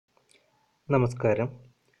നമസ്കാരം.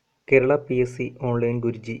 Kerala PSC online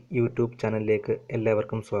Guruji YouTube ചാനലിലേക്ക്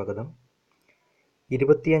എല്ലാവർക്കും സ്വാഗതം.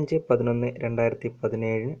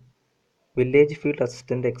 25/11/2017 വില്ലേജ് ഫീൽഡ്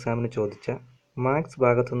അസിസ്റ്റൻ്റ് എക്സാമിന് ചോദിച്ച മാത്സ്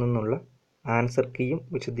ഭാഗത്തു നിന്നുള്ള ആൻസർ കീയും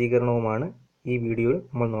വിശദീകരണവുമാണ് ഈ വീഡിയോയിൽ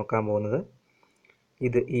നമ്മൾ നോക്കാൻ പോകുന്നത്.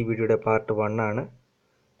 ഇത് ഈ വീഡിയോയുടെ പാർട്ട് 1 ആണ്.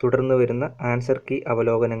 തുടർന്ന് വരുന്ന ആൻസർ കീ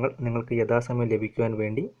അവലോകനങ്ങൾ നിങ്ങൾക്ക് യഥാസമയം ലഭിക്കുവാൻ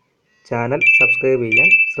വേണ്ടി ചാനൽ സബ്സ്ക്രൈബ് ചെയ്യാൻ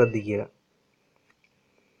ശ്രദ്ധിക്കുക.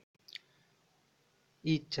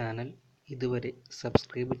 ഈ ചാനൽ ഇതുവരെ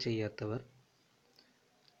സബ്സ്ക്രൈബ് ചെയ്യാത്തവർ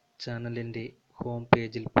ചാനലിൻ്റെ ഹോം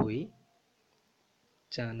പേജിൽ പോയി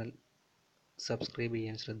ചാനൽ സബ്സ്ക്രൈബ്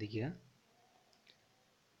ചെയ്യാൻ ശ്രദ്ധിക്കുക.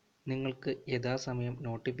 നിങ്ങൾക്ക് യഥാസമയം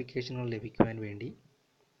നോട്ടിഫിക്കേഷനുകൾ ലഭിക്കുവാൻ വേണ്ടി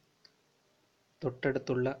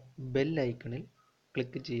തൊട്ടടുത്തുള്ള ബെൽ ഐക്കണിൽ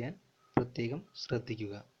ക്ലിക്ക് ചെയ്യാൻ പ്രത്യേകം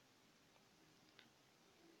ശ്രദ്ധിക്കുക.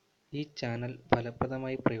 ഈ ചാനൽ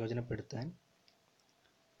ഫലപ്രദമായി പ്രയോജനപ്പെടുത്താൻ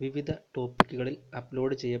വിവിധ ടോപ്പിക്കുകളിൽ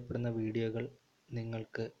അപ്ലോഡ് ചെയ്യപ്പെടുന്ന വീഡിയോകൾ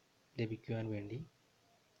നിങ്ങൾക്ക് ലഭിക്കുവാൻ വേണ്ടി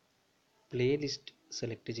പ്ലേലിസ്റ്റ്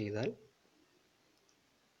സെലക്ട് ചെയ്താൽ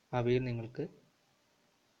അവയിൽ നിങ്ങൾക്ക്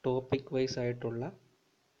ടോപ്പിക് വൈസ് ആയിട്ടുള്ള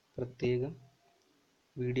പ്രത്യേകം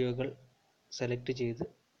വീഡിയോകൾ സെലക്ട് ചെയ്ത്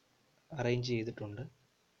അറേഞ്ച് ചെയ്തിട്ടുണ്ട്.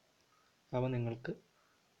 അവ നിങ്ങൾക്ക്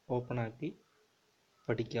ഓപ്പണാക്കി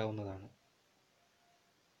പഠിക്കാവുന്നതാണ്.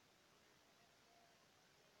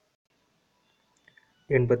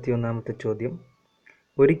 81ാമത്തെ ചോദ്യം.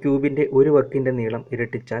 ഒരു ക്യൂബിൻ്റെ ഒരു വക്കിൻ്റെ നീളം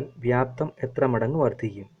ഇരട്ടിച്ചാൽ വ്യാപ്തം എത്ര മടങ്ങ്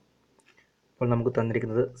വർദ്ധിക്കും? അപ്പോൾ നമുക്ക്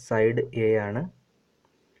തന്നിരിക്കുന്നത് സൈഡ് എ ആണ്.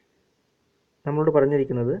 നമ്മളോട്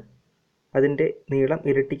പറഞ്ഞിരിക്കുന്നത് അതിൻ്റെ നീളം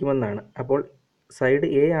ഇരട്ടിക്കുമെന്നാണ്. അപ്പോൾ സൈഡ്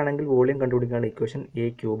എ ആണെങ്കിൽ വോളിയം കണ്ടുപിടിക്കാനുള്ള ഇക്വേഷൻ എ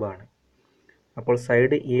ക്യൂബാണ്. അപ്പോൾ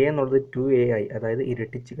സൈഡ് എ എന്നുള്ളത് 2a ആയി, അതായത്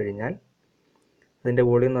ഇരട്ടിച്ച് കഴിഞ്ഞാൽ അതിൻ്റെ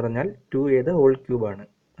വോളിയം എന്ന് പറഞ്ഞാൽ 2a ദ ഹോൾ ക്യൂബാണ്,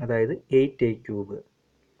 അതായത് 8a ക്യൂബ്.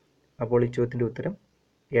 അപ്പോൾ ഈ ചോദ്യത്തിൻ്റെ ഉത്തരം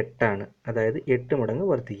 8 ആണ്, അതായത് 8 മടങ്ങ്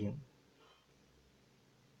വർദ്ധിക്കും.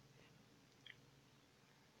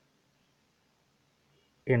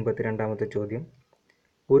 82ാമത്തെ ചോദ്യം.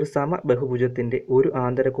 ഒരു സമബഹുഭുജത്തിൻ്റെ ഒരു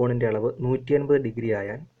ആന്തരകോണിൻ്റെ അളവ് 180 ഡിഗ്രി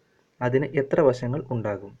ആയാൽ അതിന് എത്ര വശങ്ങൾ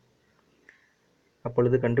ഉണ്ടാകും? അപ്പോൾ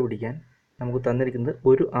ഇത് കണ്ടുപിടിക്കാൻ നമുക്ക് തന്നിരിക്കുന്നത്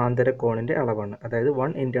ഒരു ആന്തരകോണിൻ്റെ അളവാണ്, അതായത്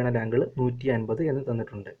 1 ഇൻറ്റേർണൽ ആംഗിൾ 150 എന്ന്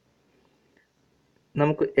തന്നിട്ടുണ്ട്.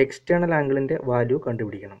 നമുക്ക് എക്സ്റ്റേണൽ ആംഗിളിൻ്റെ വാല്യൂ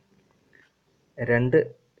കണ്ടുപിടിക്കണം. രണ്ട്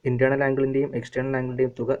ഇൻറ്റേർണൽ ആംഗിളിൻ്റെയും എക്സ്റ്റേണൽ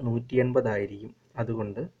ആംഗിളിൻ്റെയും തുക 180 ആയിരിക്കും.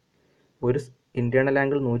 അതുകൊണ്ട് ഒരു ഇൻറ്റേർണൽ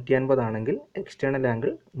ആംഗിൾ 150 ആണെങ്കിൽ എക്സ്റ്റേണൽ ആംഗിൾ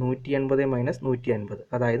 180 - 150,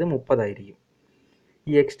 അതായത് 30 ആയിരിക്കും.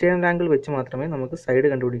 ഈ എക്സ്റ്റേണൽ ആംഗിൾ വെച്ച് മാത്രമേ നമുക്ക് സൈഡ്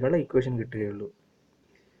കണ്ടുപിടിക്കാനുള്ള ഇക്വേഷൻ കിട്ടുകയുള്ളൂ.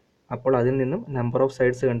 അപ്പോൾ അതിൽ നിന്നും നമ്പർ ഓഫ്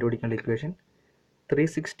സൈഡ്സ് കണ്ടുപിടിക്കാനുള്ള equation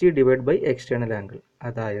 360 divide by external angle,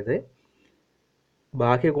 അതായത്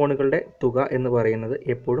ബാഹ്യകോണുകളുടെ തുക എന്ന് പറയുന്നത്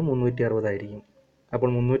എപ്പോഴും 360 ആയിരിക്കും. അപ്പോൾ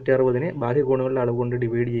 360നെ ബാഹ്യകോണുകളുടെ അളവ് കൊണ്ട്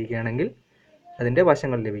ഡിവൈഡ് ചെയ്യുകയാണെങ്കിൽ അതിൻ്റെ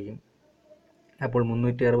വശങ്ങൾ ലഭിക്കും. അപ്പോൾ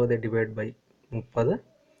 360 ഡിവൈഡ് ബൈ 30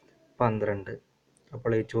 12.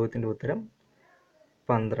 അപ്പോൾ ഈ ചോദ്യത്തിൻ്റെ ഉത്തരം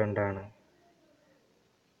 12 ആണ്.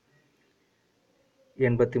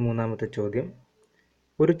 83ാമത്തെ ചോദ്യം.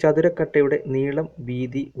 ഒരു ചതുരക്കട്ടയുടെ നീളം,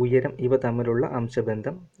 വീതി, ഉയരം ഇവ തമ്മിലുള്ള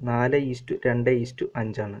അംശബന്ധം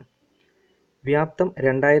 4:2:5 ആണ്. വ്യാപ്തം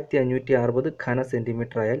 2560 ഘന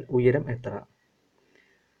സെൻറ്റിമീറ്റർ ആയാൽ ഉയരം എത്ര?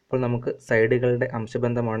 അപ്പോൾ നമുക്ക് സൈഡുകളുടെ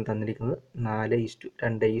അംശബന്ധമാണ് തന്നിരിക്കുന്നത്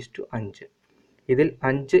 4:2:5. ഇതിൽ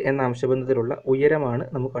 5 എന്ന അംശബന്ധത്തിലുള്ള ഉയരമാണ്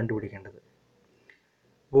നമുക്ക് കണ്ടുപിടിക്കേണ്ടത്.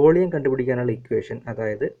 വോളിയം കണ്ടുപിടിക്കാനുള്ള ഇക്വേഷൻ,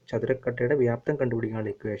 അതായത് ചതുരക്കട്ടയുടെ വ്യാപ്തം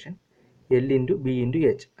കണ്ടുപിടിക്കാനുള്ള ഇക്വേഷൻ L × B ×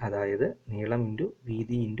 H, അതായത് നീളം ×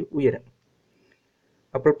 വീതി × ഉയരം.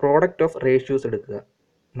 അപ്പോൾ പ്രോഡക്റ്റ് ഓഫ് റേഷ്യൂസ് എടുക്കുക.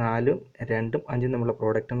 4ഉം 2ഉം 5ഉം തമ്മിലുള്ള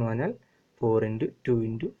പ്രോഡക്റ്റ് എന്ന് പറഞ്ഞാൽ 4 × 2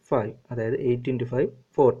 × 5, അതായത് 8 × 5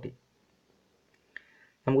 40.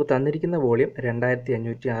 നമുക്ക് തന്നിരിക്കുന്ന വോളിയം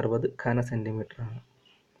 2560 ഘന സെൻറ്റിമീറ്റർ ആണ്.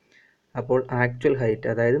 അപ്പോൾ ആക്ച്വൽ ഹൈറ്റ്,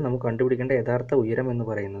 അതായത് നമുക്ക് കണ്ടുപിടിക്കേണ്ട യഥാർത്ഥ ഉയരം എന്ന്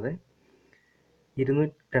പറയുന്നത്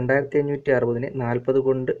 2560നെ 40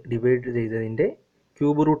 കൊണ്ട് ഡിവൈഡ് ചെയ്തതിൻ്റെ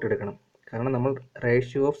ക്യൂബ് റൂട്ട് എടുക്കണം. കാരണം നമ്മൾ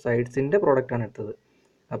റേഷ്യോ ഓഫ് സൈഡ്സിൻ്റെ പ്രോഡക്റ്റാണ് എടുത്തത്.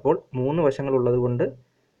 അപ്പോൾ 3 വശങ്ങളുള്ളത് കൊണ്ട്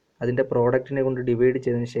അതിൻ്റെ പ്രോഡക്റ്റിനെ കൊണ്ട് ഡിവൈഡ്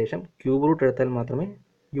ചെയ്തതിന് ശേഷം ക്യൂബ് റൂട്ട് എടുത്താൽ മാത്രമേ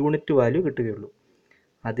യൂണിറ്റ് വാല്യൂ കിട്ടുകയുള്ളൂ.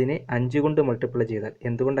 അതിനെ 5 കൊണ്ട് മൾട്ടിപ്ലൈ ചെയ്താൽ,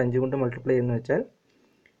 എന്തുകൊണ്ട് 5 കൊണ്ട് മൾട്ടിപ്ലൈ എന്ന് വെച്ചാൽ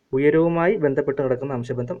ഉയരവുമായി ബന്ധപ്പെട്ട് നടക്കുന്ന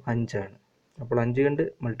അംശബന്ധം 5 ആണ്. അപ്പോൾ 5 കൊണ്ട്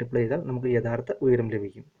മൾട്ടിപ്ലൈ ചെയ്താൽ നമുക്ക് യഥാർത്ഥ ഉയരം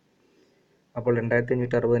ലഭിക്കും. അപ്പോൾ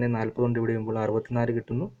 2560നെ 40 കൊണ്ട് ഡിവൈഡ് ചെയ്യുമ്പോൾ 64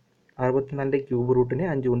 കിട്ടുന്നു. 64ൻ്റെ ക്യൂബ് റൂട്ടിനെ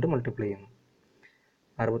 5 കൊണ്ട് മൾട്ടിപ്ലൈ ചെയ്യുന്നു.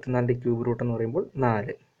 64ൻ്റെ ക്യൂബ് റൂട്ട് എന്ന് പറയുമ്പോൾ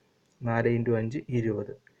 4 × 5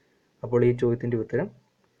 20. അപ്പോൾ ഈ ചോദ്യത്തിൻ്റെ ഉത്തരം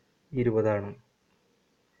 20 ആണ്.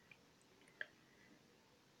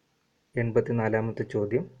 84ാമത്തെ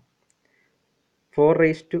ചോദ്യം.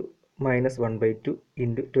 4 minus 1 by 2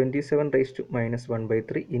 into 27 raised to minus 1 by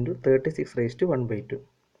 3 into 36 raised to 1 by 2.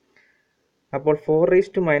 അപ്പോൾ 4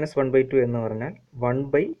 raised to minus 1 by 2 എന്ന് പറഞ്ഞാൽ 1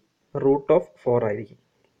 by root of 4 ആയിരിക്കും.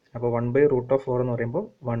 അപ്പോൾ 1 by root of 4 എന്ന് പറയുമ്പോൾ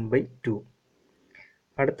 1 by 2.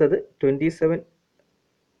 അടുത്തത് 27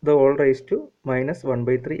 the whole raised to minus 1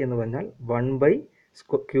 by 3 എന്ന് പറഞ്ഞാൽ 1 by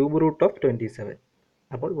cube root of 27.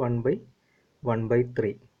 അപ്പോൾ 1 by 1 by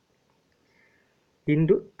 3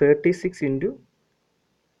 into 36 into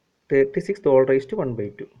 36 the whole raised to 1 by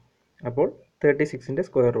 2. അപ്പോൾ 36ൻ്റെ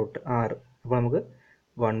സ്ക്വയർ റൂട്ട് 6. അപ്പോൾ നമുക്ക്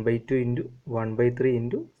 1 by 2 into 1 by 3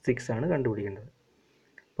 into 6 ആണ് കണ്ടുപിടിക്കേണ്ടത്.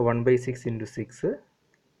 അപ്പോൾ 1 by 6 into 6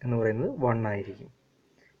 എന്ന് പറയുന്നത് 1 ആയിരിക്കും.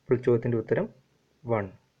 അപ്പോൾ ചോദ്യത്തിൻ്റെ ഉത്തരം 1.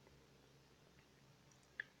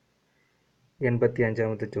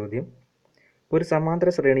 85ാമത്തെ ചോദ്യം. ഒരു സമാന്തര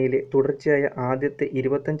ശ്രേണിയിലെ തുടർച്ചയായ ആദ്യത്തെ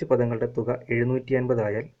 25 പദങ്ങളുടെ തുക 750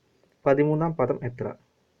 ആയാൽ 13ാം പദം എത്ര?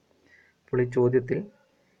 അപ്പോൾ ഈ ചോദ്യത്തിൽ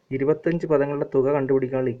 25 പദങ്ങളുടെ തുക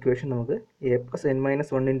കണ്ടുപിടിക്കാനുള്ള ഇക്വേഷൻ നമുക്ക് a plus n minus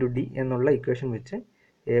 1 into d എന്നുള്ള ഇക്വേഷൻ വെച്ച്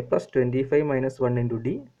a plus 25 minus 1 into d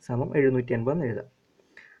സമം 750 എന്ന് എഴുതാം.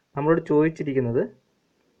 നമ്മളോട് ചോദിച്ചിരിക്കുന്നത്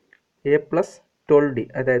a plus 12d,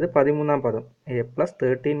 അതായത് 13ാം പദം a plus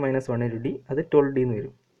 13 minus 1 into d, അത് 12d എന്ന്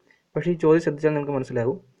വരും. പക്ഷേ ഈ ചോദ്യം ശ്രദ്ധിച്ചാൽ നിങ്ങൾക്ക്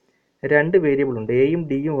മനസ്സിലാവും, രണ്ട് വേരിയബിൾ ഉണ്ട്, എയും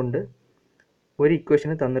ഡിയും കൊണ്ട് ഒരു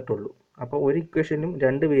ഇക്വേഷന് തന്നിട്ടുള്ളൂ. അപ്പോൾ ഒരു ഇക്വേഷനും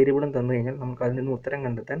രണ്ട് വേരിയബിളും തന്നു കഴിഞ്ഞാൽ നമുക്ക് അതിൽ നിന്ന് ഉത്തരം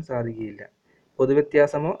കണ്ടെത്താൻ സാധിക്കുകയില്ല.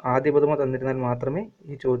 പൊതുവ്യത്യാസമോ ആദ്യ പദമോ തന്നിരുന്നാൽ മാത്രമേ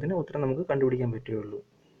ഈ ചോദ്യത്തിന് ഉത്തരം നമുക്ക് കണ്ടുപിടിക്കാൻ പറ്റുകയുള്ളൂ.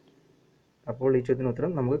 അപ്പോൾ ഈ ചോദ്യത്തിന്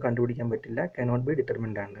ഉത്തരം നമുക്ക് കണ്ടുപിടിക്കാൻ പറ്റില്ല, കനോട്ട് ബി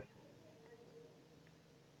ഡിറ്റർമിൻഡ് ആണ്.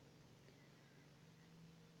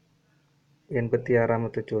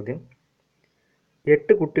 86ാമത്തെ ചോദ്യം.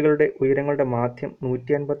 8 കുട്ടികളുടെ ഉയരങ്ങളുടെ മാധ്യം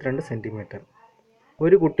 152 സെൻറ്റിമീറ്റർ.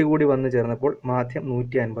 ഒരു കുട്ടി കൂടി വന്നു ചേർന്നപ്പോൾ മാധ്യം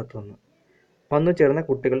 151. വന്നു ചേർന്ന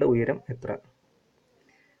കുട്ടികളുടെ ഉയരം എത്ര?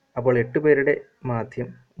 അപ്പോൾ 8 പേരുടെ മാധ്യം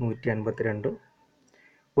 152,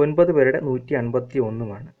 9 പേരുടെ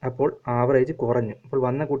 151മാണ്. അപ്പോൾ ആവറേജ് കുറഞ്ഞു. അപ്പോൾ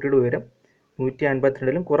വന്ന കുട്ടിയുടെ ഉയരം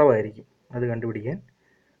 152ലും കുറവായിരിക്കും. അത് കണ്ടുപിടിക്കാൻ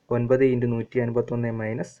 9 × 151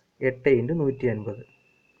 മൈനസ് 8 × 150.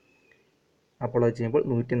 അപ്പോൾ അത് ചെയ്യുമ്പോൾ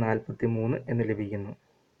 143 എന്ന് ലഭിക്കുന്നു.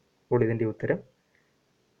 അപ്പോൾ ഇതിൻ്റെ ഉത്തരം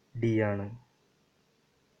ഡി ആണ്.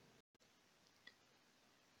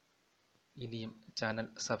 ഇനിയും ചാനൽ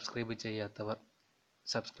സബ്സ്ക്രൈബ് ചെയ്യാത്തവർ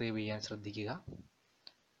സബ്സ്ക്രൈബ് ചെയ്യാൻ ശ്രദ്ധിക്കുക.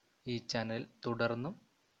 ഈ ചാനൽ തുടർന്നും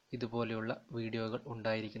ഇതുപോലെയുള്ള വീഡിയോകൾ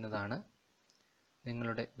ഉണ്ടായിരിക്കുന്നതാണ്.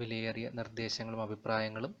 നിങ്ങളുടെ വിലയേറിയ നിർദ്ദേശങ്ങളും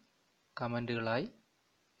അഭിപ്രായങ്ങളും കമൻറ്റുകളായി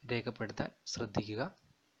രേഖപ്പെടുത്താൻ ശ്രദ്ധിക്കുക.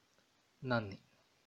 നന്ദി.